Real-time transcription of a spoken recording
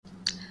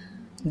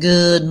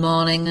Good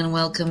morning and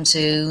welcome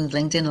to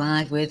LinkedIn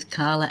Live with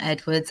Karla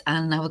Edwards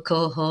and our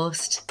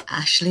co-host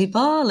Ashley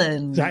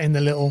Borland. That in the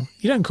little,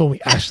 you don't call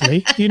me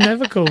Ashley. You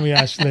never call me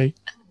Ashley.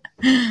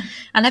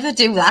 I never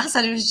do that.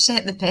 I just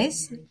take the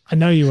piss. I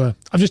know you were.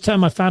 I've just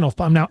turned my fan off,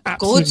 but I'm now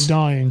absolutely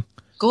dying.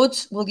 Good.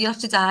 Well, you have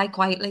to die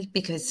quietly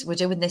because we're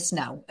doing this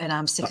now and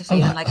I'm sick of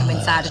feeling like I'm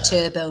inside a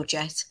turbo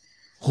jet.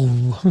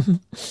 Oh,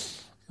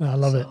 I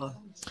love it.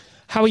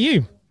 How are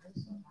you?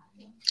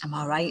 I'm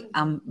all right.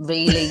 I'm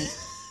really,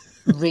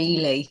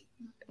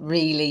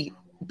 really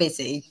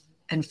busy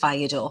and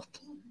fired up,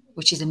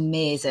 which is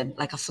amazing.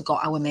 Like I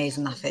forgot how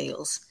amazing that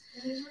feels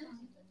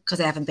because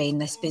I haven't been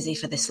this busy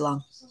for this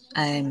long.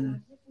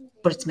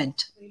 But it's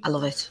mint. I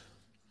love it.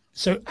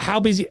 So how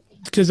busy?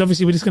 Because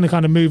obviously we're just going to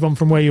kind of move on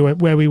from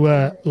where we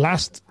were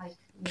last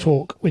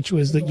talk, which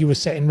was that you were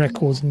setting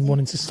records and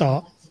wanting to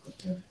start.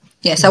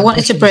 Yes, I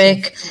wanted to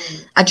break.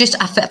 I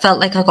felt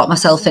like I got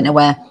myself into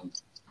where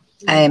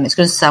it's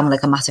going to sound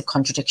like a massive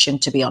contradiction,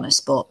 to be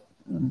honest, but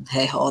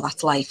hey ho,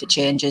 that's life. It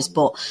changes.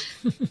 But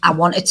I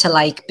wanted to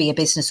like be a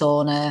business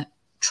owner,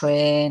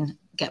 train,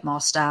 get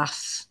more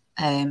staff.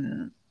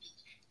 But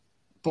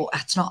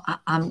it's not.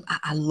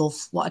 I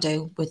love what I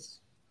do with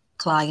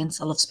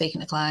clients. I love speaking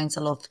to clients.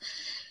 I love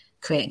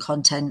creating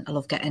content. I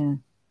love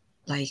getting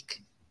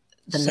like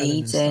the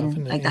leads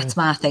in. Like that's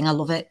my thing. I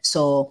love it.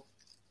 So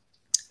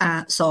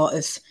I've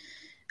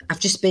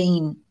just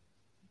been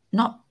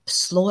not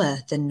slower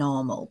than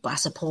normal, but I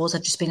suppose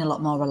I've just been a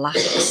lot more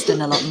relaxed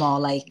and a lot more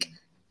like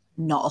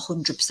not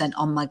 100%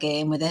 on my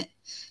game with it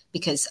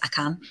because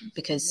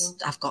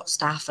I've got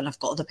staff and I've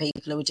got other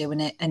people who are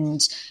doing it.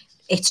 And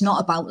it's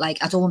not about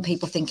like, I don't want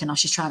people thinking, oh,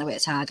 she's trying to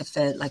hit a target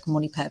for like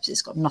money purposes.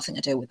 It's got nothing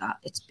to do with that.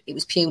 It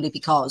was purely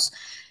because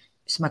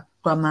it's my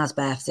grandma's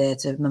birthday,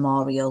 it's a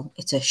memorial.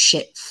 It's a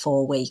shit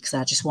 4 weeks.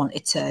 I just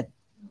wanted to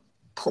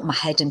put my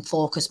head and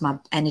focus my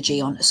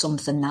energy onto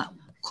something that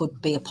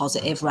could be a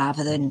positive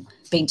rather than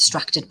being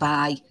distracted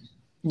by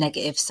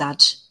negative,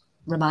 sad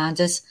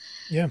reminders.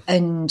 Yeah.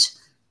 And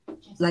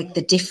like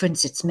the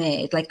difference it's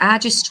made, like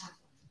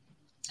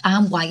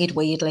I'm wired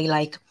weirdly.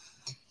 Like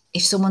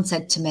if someone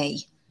said to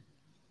me,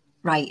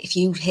 right, if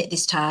you hit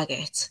this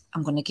target,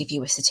 I'm going to give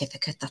you a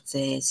certificate that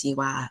says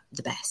you are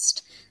the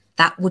best.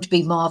 That would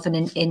be more of an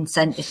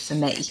incentive for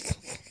me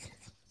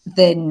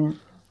than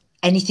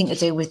anything to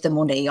do with the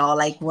money or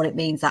like what it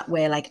means that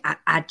way. Like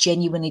I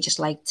genuinely just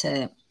like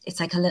to, it's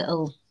like a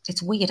little,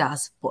 it's weird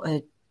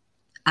but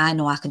I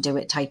know I can do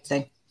it type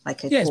thing.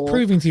 Like it's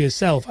proving to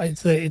yourself.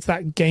 It's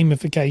that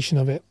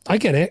gamification of it. I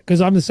get it because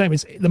I'm the same.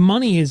 It's the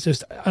money is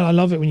just. And I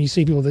love it when you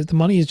see people that the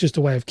money is just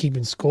a way of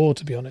keeping score.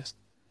 To be honest,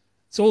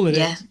 it's all it is.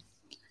 Yeah,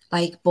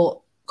 like but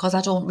because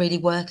I don't really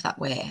work that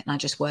way, and I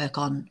just work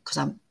on because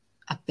I'm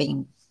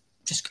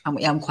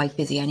quite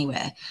busy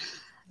anyway.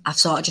 I've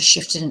sort of just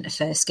shifted into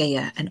first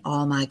gear, and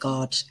oh my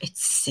god,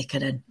 it's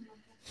sickening.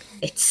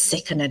 It's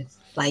sickening.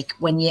 Like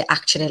when you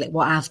actually like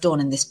what I've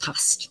done this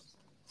past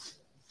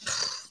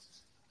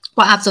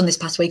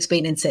week's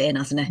been insane,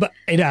 hasn't it? But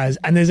it has.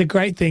 And there's a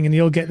great thing, and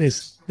you'll get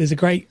this. There's a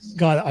great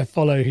guy that I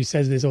follow who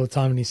says this all the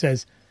time, and he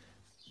says,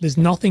 there's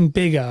nothing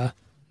bigger.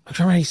 I'm trying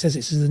to remember how he says it.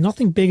 He says, there's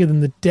nothing bigger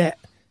than the debt.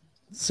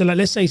 So like,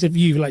 let's say if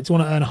you like to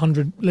want to earn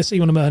 100, let's say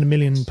you want to earn £1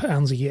 million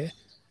a year,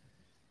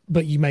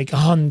 but you make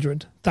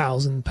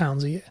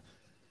 £100,000 a year.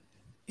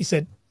 He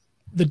said,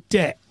 the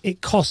debt,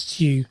 it costs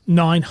you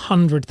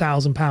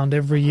 £900,000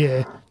 every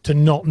year to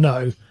not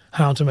know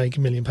how to make £1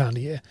 million a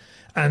year.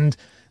 And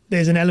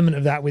there's an element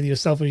of that with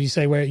yourself, as you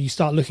say, where you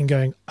start looking,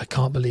 going, I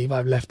can't believe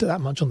I've left that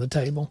much on the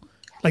table.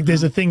 Like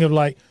there's a thing of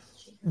like,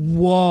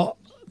 what?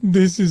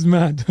 This is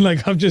mad.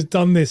 Like I've just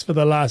done this for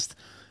the last,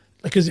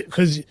 because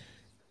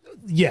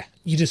you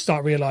just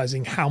start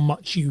realizing how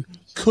much you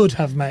could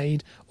have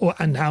made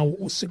and how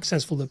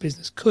successful the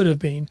business could have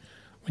been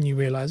when you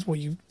realize what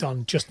you've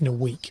done just in a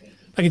week.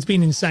 Like it's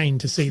been insane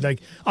to see.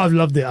 Like I've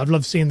loved it. I've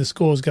loved seeing the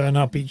scores going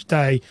up each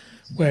day.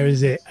 Where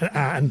is it?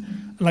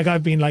 And like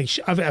I've been like,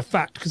 I've a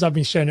fact because I've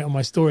been showing it on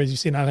my stories. You've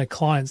seen I've had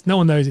clients. No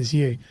one knows it's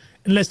you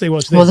unless they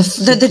watch this.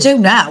 Well, they do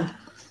now.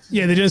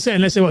 Yeah, they just say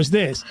unless they watch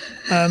this,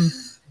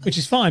 which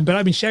is fine. But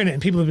I've been showing it,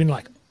 and people have been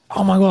like,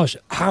 "Oh my gosh,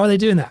 how are they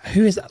doing that?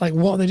 Who is that? Like,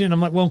 what are they doing?"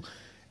 I'm like, "Well,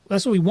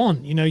 that's what we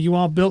want. You know, you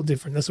are built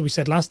different. That's what we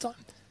said last time.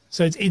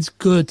 So it's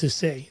good to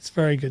see. It's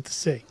very good to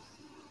see."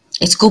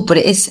 It's good, but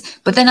it is.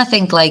 But then I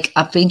think, like,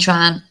 I've been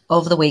trying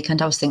over the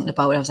weekend. I was thinking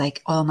about it. I was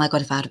like, oh my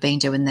god, if I'd have been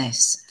doing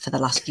this for the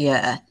last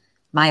year,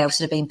 my house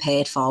would have been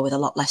paid for with a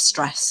lot less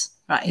stress,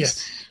 right?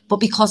 Yes. But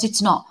because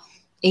it's not,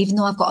 even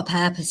though I've got a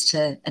purpose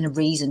and a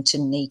reason to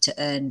need to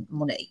earn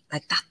money,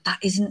 like that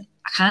isn't.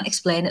 I can't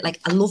explain it. Like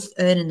I love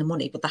earning the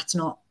money, but that's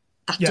not.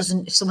 That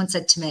doesn't. If someone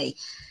said to me,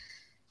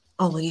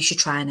 "Oh well, you should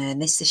try and earn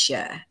this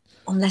year,"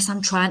 unless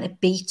I'm trying to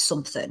beat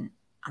something,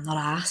 I'm not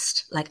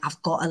asked. Like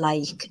I've got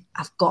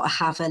to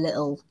have a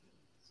little,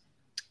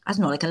 I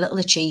don't know, like a little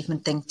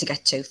achievement thing to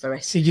get to for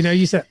it. See, you know,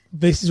 you said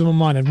this is on my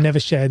mind. I've never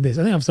shared this.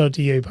 I think I've told it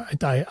to you,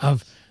 but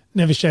I've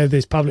never shared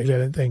this publicly. I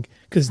don't think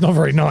because it's not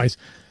very nice.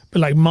 But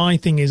like my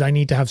thing is, I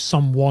need to have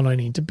someone I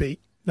need to beat.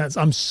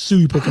 I'm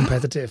super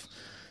competitive.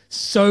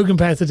 so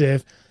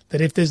competitive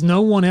that if there's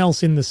no one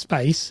else in the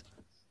space,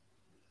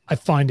 I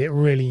find it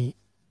really,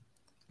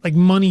 like,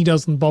 money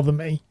doesn't bother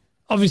me.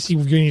 Obviously,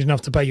 you need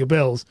enough to pay your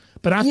bills,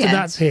 but after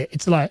that's hit,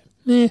 it's like,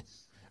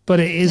 But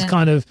it is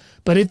kind of,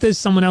 but if there's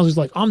someone else who's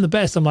like, I'm the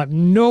best, I'm like,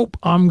 nope,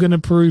 I'm going to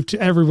prove to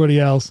everybody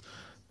else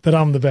that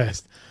I'm the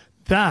best.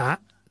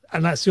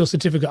 And that's your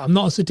certificate. I'm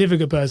not a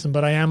certificate person,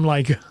 but I am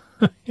like,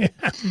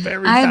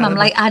 I'm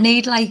like, I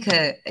need like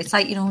it's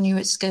like, when you're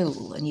at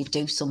school and you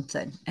do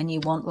something and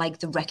you want like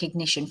the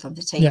recognition from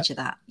the teacher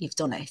that you've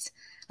done it.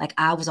 Like,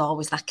 I was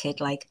always that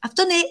kid, like, I've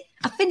done it,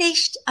 I've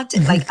finished.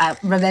 Like, I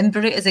remember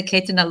it as a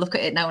kid and I look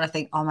at it now and I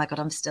think, oh my God,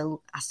 I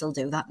still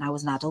do that now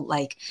as an adult.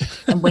 Like,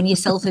 and when you're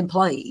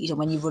self-employed and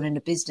when you're running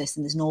a business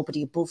and there's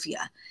nobody above you,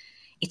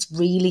 it's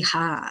really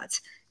hard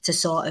to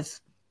sort of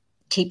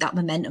keep that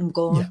momentum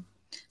going. Yeah.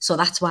 So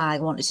that's why I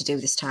wanted to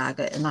do this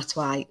target. And that's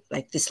why,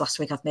 like, this last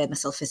week, I've made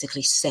myself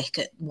physically sick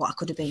at what I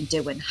could have been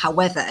doing.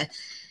 However,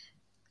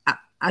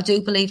 I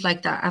do believe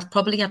like that I've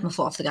probably had my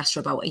foot off the gas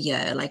for about a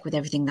year, like with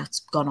everything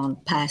that's gone on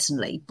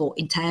personally, but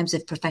in terms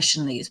of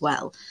professionally as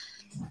well,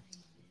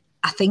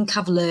 I think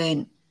I've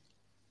learned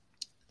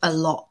a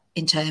lot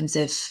in terms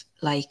of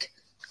like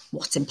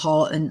what's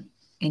important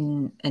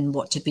and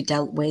what to be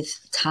dealt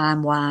with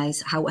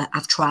time-wise, how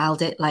I've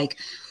trialed it. Like,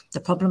 the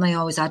problem I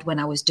always had when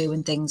I was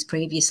doing things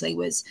previously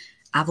was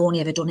I've only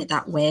ever done it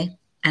that way.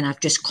 And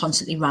I've just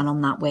constantly ran on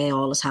that way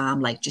all the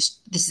time. Like, just,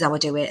 this is how I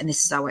do it and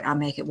this is how I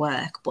make it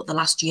work. But the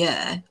last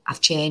year,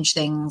 I've changed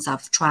things.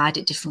 I've tried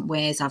it different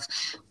ways. I've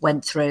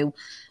went through,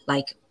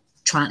 like,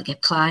 trying to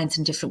get clients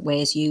in different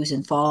ways,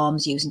 using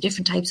forms, using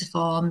different types of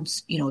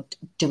forms.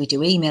 Do we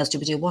do emails? Do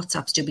we do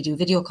WhatsApps? Do we do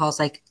video calls?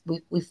 Like,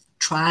 we've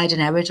tried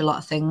and errored a lot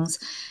of things.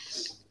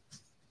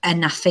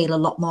 And I feel a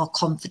lot more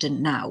confident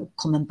now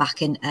coming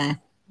back into,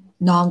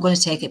 no, I'm going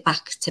to take it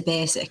back to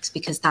basics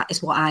because that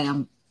is what I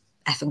am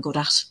effing good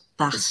at.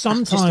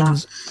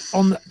 Sometimes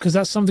on that, because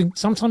that's something,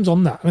 sometimes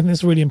on that, I think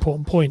that's a really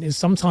important point, is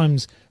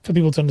sometimes for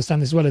people to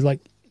understand this as well, is like,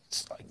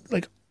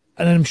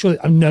 and I'm sure,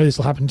 I know this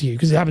will happen to you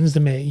because it happens to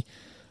me,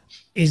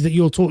 is that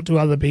you'll talk to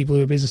other people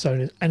who are business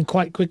owners and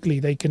quite quickly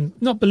they can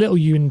not belittle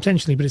you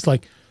intentionally, but it's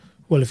like,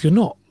 well, if you're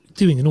not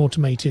doing an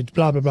automated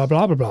blah, blah, blah,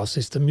 blah, blah, blah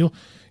system, you're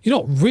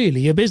not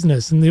really a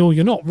business and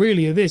you're not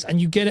really a this, and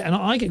you get it. And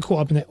I get caught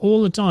up in it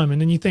all the time. And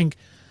then you think,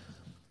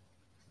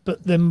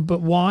 but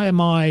why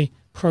am I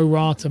pro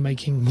rata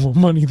making more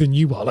money than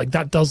you are? Like,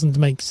 that doesn't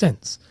make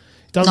sense.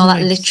 That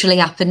literally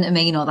happened to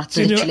me. That's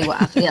literally what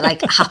happened. It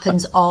like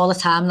happens all the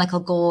time. Like, I'll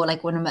go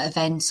like when I'm at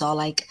events or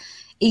like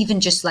even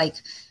just like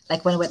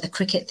when I went to the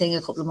cricket thing a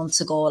couple of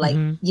months ago, like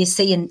you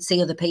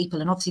see other people,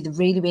 and obviously the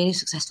really, really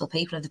successful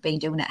people have been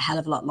doing it a hell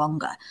of a lot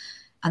longer.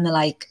 And they're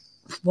like,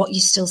 what,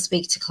 you still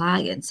speak to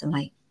clients? I'm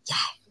like,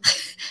 yeah.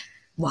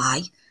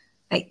 Why?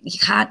 Like,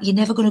 you're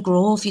never going to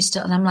grow if you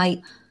still, and I'm like,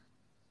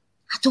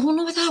 I don't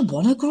know whether I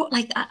want to grow.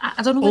 Like,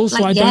 I don't know.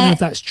 Also, I don't know if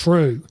that's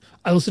true.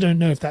 I also don't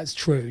know if that's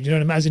true. You know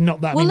what I mean? As in,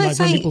 not that. Well, I mean, like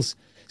when people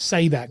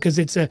say that, because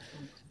it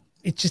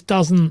just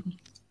doesn't.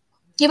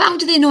 Yeah, but how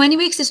do they know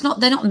anyway? Because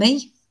they're not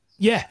me.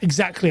 Yeah,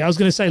 exactly. I was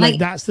going to say, like,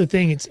 that's the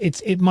thing.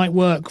 It might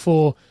work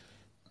for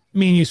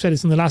me, and you said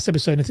this in the last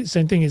episode. It's the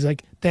same thing. Is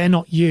like, they're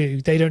not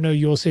you. They don't know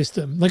your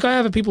system. Like, I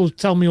have people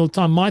tell me all the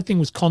time, my thing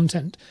was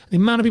content. The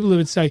amount of people who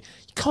would say,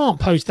 you can't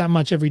post that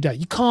much every day.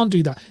 You can't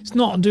do that. It's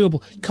not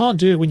doable. You can't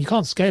do it when you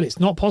can't scale it. It's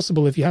not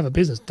possible if you have a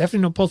business.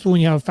 Definitely not possible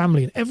when you have a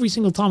family. And every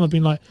single time I've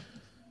been like,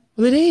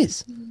 well, it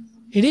is.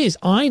 It is.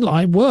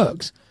 It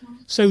works.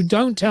 So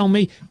don't tell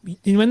me,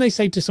 when they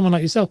say to someone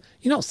like yourself,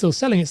 you're not still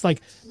selling. It's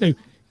like, no,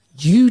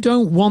 you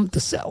don't want to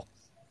sell.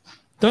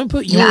 Don't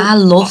put your... Yeah, I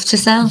love to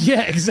sell.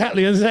 Yeah,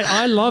 exactly.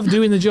 I love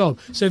doing the job.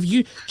 So if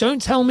you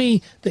don't tell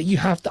me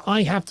that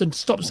I have to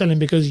stop selling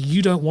because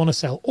you don't want to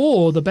sell.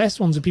 Or the best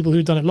ones are people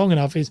who've done it long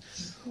enough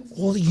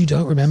or you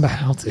don't remember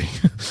how to,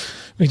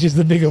 which is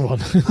the bigger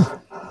one.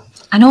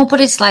 I know, but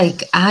it's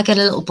like, I get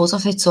a little buzz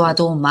off it, so I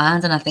don't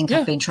mind. And I think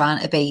I've been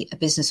trying to be a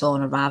business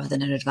owner rather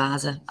than an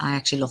advisor. I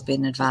actually love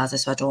being an advisor,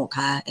 so I don't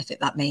care if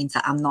that means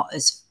that I'm not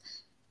as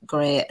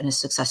great and as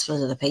successful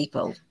as other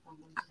people.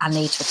 I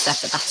need to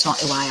accept that that's not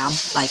who I am.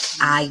 Like,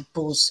 I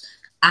buzz,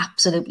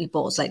 absolutely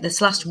buzz. Like,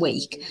 this last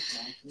week,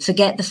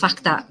 forget the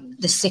fact that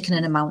the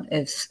sickening amount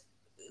of,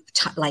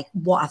 like,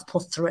 what I've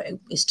put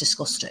through is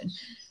disgusting,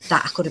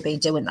 that I could have been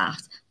doing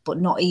that. But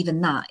not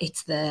even that.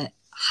 It's the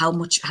how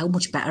much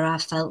better I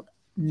felt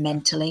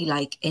mentally,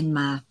 like, in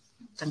my...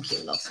 Thank you,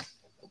 love.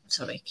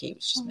 Sorry, Kate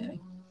was just moving.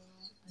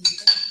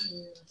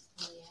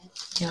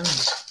 Yeah,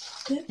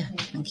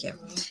 thank you.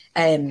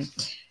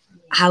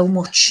 How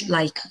much,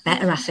 like,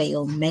 better I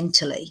feel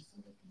mentally.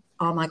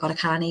 Oh my God, I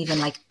can't even,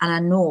 like, and I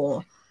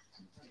know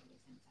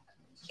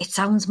it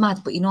sounds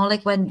mad, but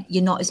like when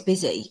you're not as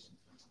busy,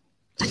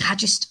 like, I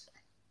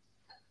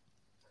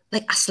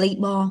sleep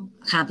more,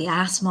 I can't be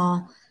arsed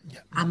more.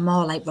 Yeah. I'm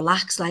more like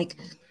relaxed, like,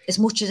 as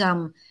much as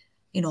I'm,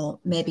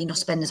 maybe not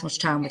spending as much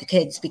time with the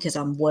kids because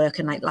I'm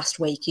working. Like last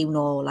week,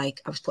 like,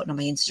 I was putting on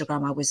my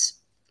Instagram, I was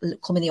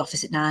coming to the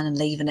office at 9 and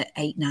leaving at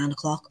 8, 9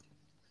 o'clock.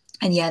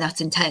 And yeah,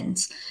 that's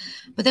intense.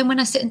 But then when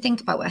I sit and think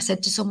about it, I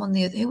said to someone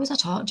who was I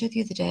talking to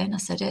the other day? And I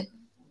said it.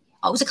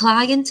 Oh, it was a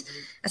client.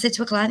 I said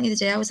to a client the other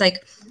day, I was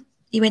like,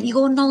 he went, "You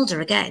going on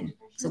holiday again?"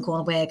 So I'm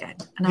going away again.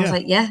 And I was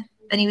like, "Yeah."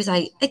 And he was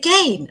like,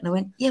 "Again?" And I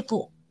went, "Yeah,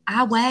 but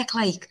I work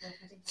like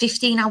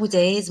 15-hour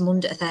days,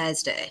 Monday to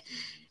Thursday.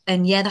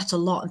 And yeah, that's a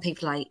lot." And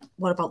people are like,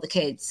 "What about the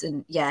kids?"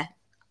 And yeah,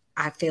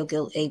 I feel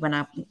guilty when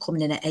I'm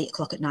coming in at 8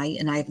 o'clock at night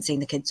and I haven't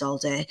seen the kids all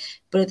day.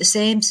 But at the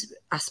same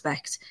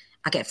aspect,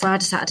 I get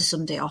Friday, Saturday,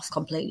 Sunday off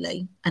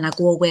completely. And I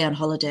go away on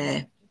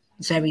holiday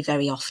very,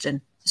 very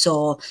often.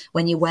 So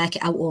when you work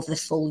it out over the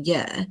full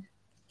year,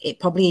 it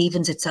probably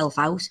evens itself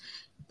out.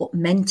 But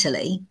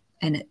mentally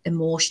and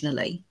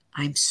emotionally,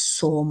 I'm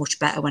so much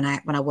better when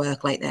I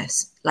work like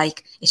this.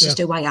 Like, it's just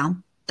who I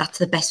am. That's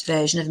the best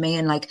version of me.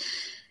 And like,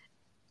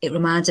 it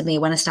reminded me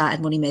when I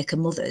started Money Maker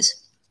Mothers,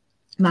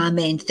 my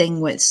main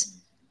thing was,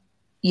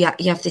 you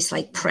have this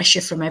like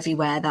pressure from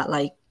everywhere that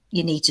like,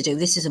 you need to do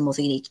this as a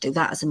mother, you need to do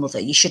that as a mother.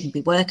 You shouldn't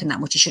be working that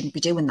much. You shouldn't be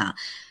doing that.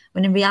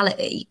 When in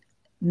reality,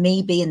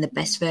 me being the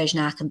best version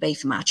I can be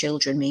for my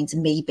children means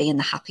me being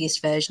the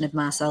happiest version of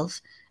myself.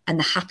 And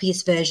the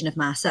happiest version of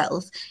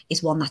myself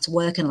is one that's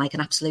working like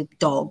an absolute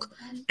dog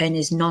and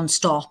is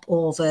non-stop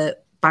over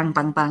bang,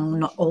 bang, bang,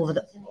 not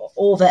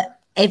over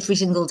every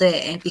single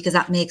day, because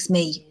that makes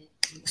me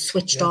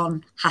switched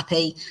on,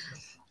 happy.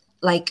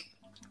 Like,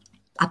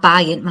 I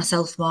buy into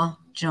myself more.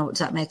 Do you know, does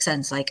that make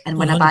sense? Like, and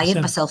when 100%. I buy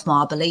into myself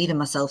more, I believe in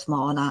myself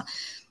more, and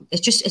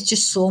it's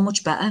just so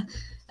much better.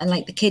 And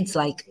like the kids,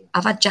 like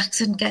I've had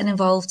Jackson getting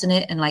involved in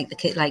it, and like the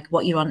kid, like,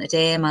 "What you're on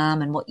today,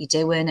 Mum, and what you're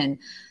doing," and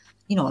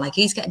you know, like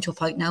he's getting to a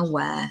point now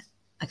where,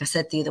 like I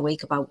said the other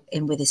week about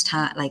him with his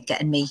like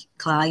getting me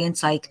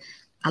clients. Like,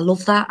 I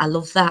love that. I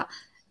love that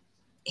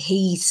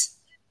he's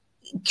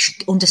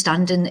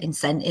understanding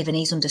incentive and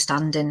he's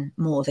understanding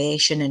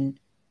motivation and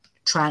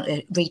trying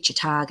to reach a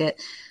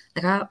target.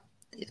 Like,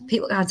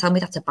 people can't tell me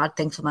that's a bad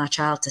thing for my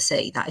child to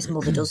see, that his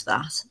mother does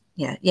that.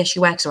 Yeah, she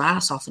works her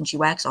ass off and she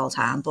works all the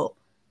time, but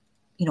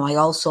you know, I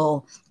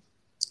also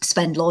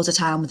spend loads of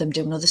time with them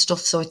doing other stuff.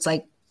 So it's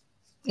like,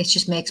 it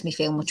just makes me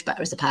feel much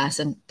better as a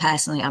person,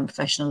 personally and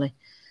professionally.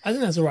 I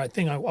think that's the right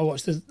thing. I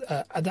watched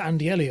the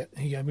Andy Elliott.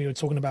 We were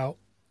talking about,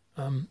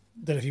 don't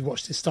know if you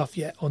watched his stuff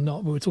yet or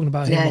not. We were talking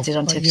about him. Yeah, I did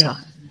on TikTok.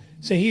 Yeah.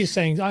 So he is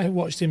saying, I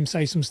watched him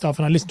say some stuff,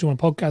 and I listened to him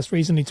on a podcast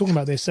recently talking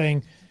about this,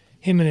 saying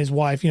him and his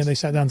wife, they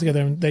sat down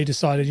together and they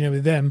decided,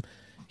 with them,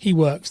 he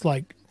works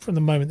like from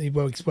the moment he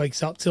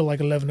wakes up till like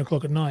 11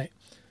 o'clock at night.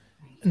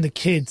 And the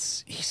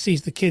kids, he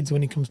sees the kids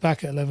when he comes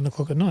back at 11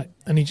 o'clock at night.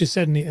 And he just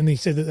said, and he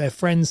said that their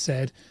friends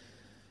said,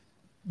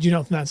 "Do you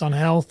not think that's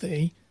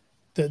unhealthy?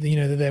 That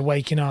that they're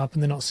waking up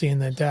and they're not seeing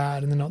their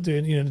dad and they're not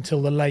doing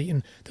until they're late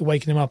and they're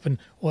waking him up and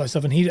all that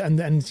stuff." And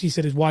he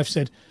said, his wife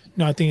said,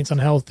 "No, I think it's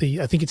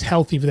unhealthy. I think it's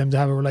healthy for them to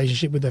have a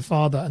relationship with their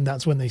father, and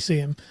that's when they see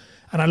him."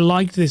 And I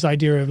liked this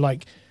idea of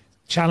like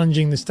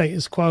challenging the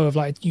status quo of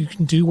like, you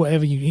can do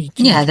whatever you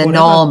they're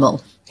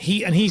normal.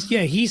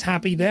 He's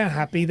happy, they're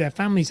happy, their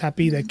family's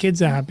happy, their kids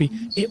are happy.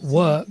 It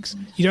works.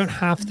 You don't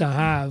have to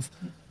have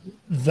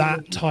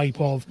that type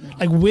of,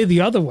 like, we're the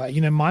other way,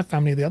 my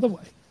family are the other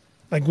way.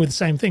 Like, we're the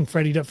same thing.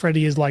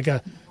 Freddie is like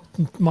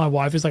my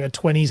wife is like a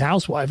 20s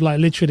housewife, like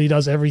literally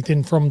does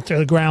everything from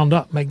the ground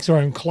up, makes her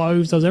own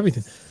clothes, does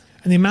everything.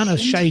 And the amount of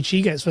shade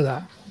she gets for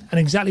that. And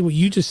exactly what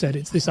you just said,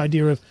 it's this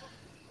idea of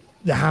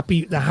the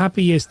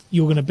happiest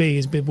you're going to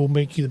be will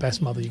make you the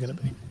best mother you're going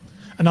to be.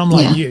 And I'm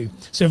like you.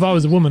 So if I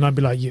was a woman, I'd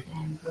be like you.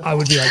 I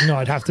would be like, no,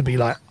 I'd have to be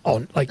like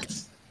on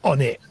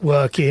it,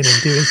 working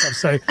and doing stuff.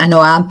 So I know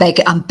I'm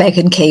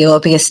begging Keo to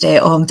be a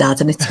stay-at-home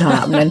dad, and it's not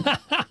happening.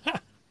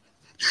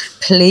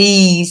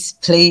 Please.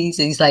 And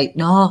he's like,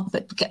 "No,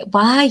 but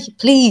why?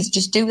 Please,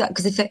 just do that."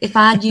 Because if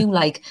I knew,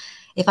 like,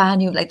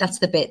 that's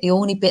the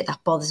only bit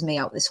that bothers me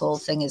out this whole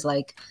thing is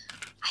like,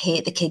 I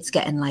hate the kids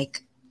getting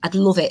like, I'd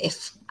love it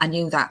if I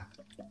knew that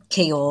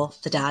Keo,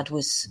 the dad,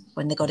 was,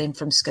 when they got in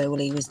from school,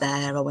 he was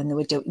there, or when they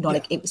were doing,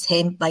 like, it was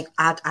him. Like,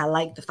 I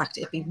like the fact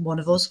it'd be one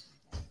of us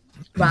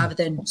rather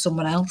than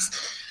someone else.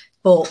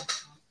 But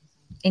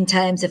in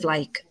terms of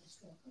like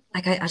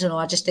I don't know,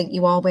 I just think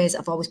I've always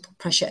put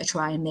pressure to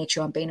try and make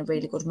sure I'm being a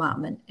really good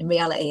mum. And in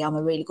reality, I'm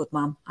a really good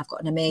mum. I've got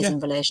an amazing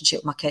relationship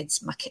with my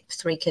kids. My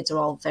 3 kids are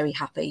all very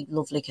happy,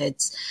 lovely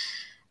kids.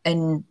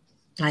 And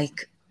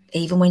like,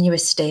 even when you're a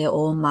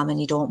stay-at-home mum and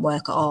you don't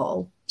work at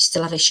all, you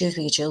still have issues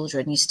with your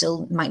children. You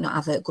still might not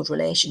have a good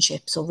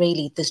relationship. So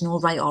really, there's no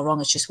right or wrong.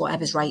 It's just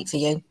whatever's right for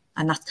you.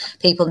 And that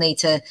people need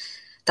to,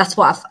 I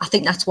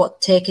think that's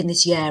what taking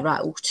this year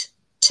out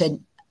to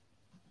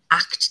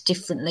act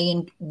differently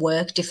and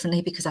work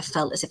differently, because I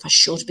felt as if I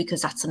should,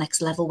 because that's the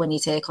next level when you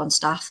take on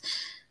staff,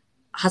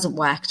 hasn't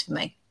worked for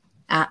me.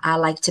 I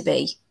like to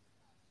be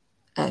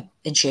an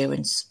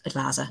insurance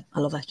advisor. I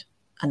love it.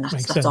 And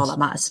that's all that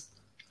matters.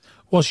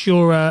 What's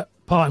your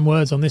parting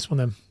words on this one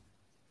then?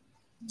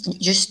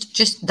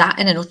 Just that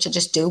in a nutshell.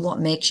 Just do what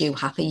makes you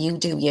happy. You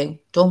do you.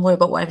 Don't worry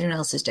about what everyone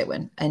else is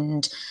doing.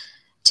 And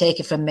take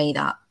it from me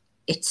that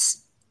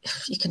it's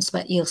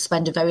you'll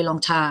spend a very long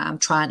time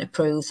trying to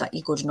prove that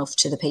you're good enough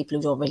to the people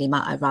who don't really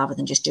matter, rather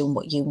than just doing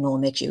what you know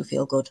makes you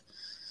feel good.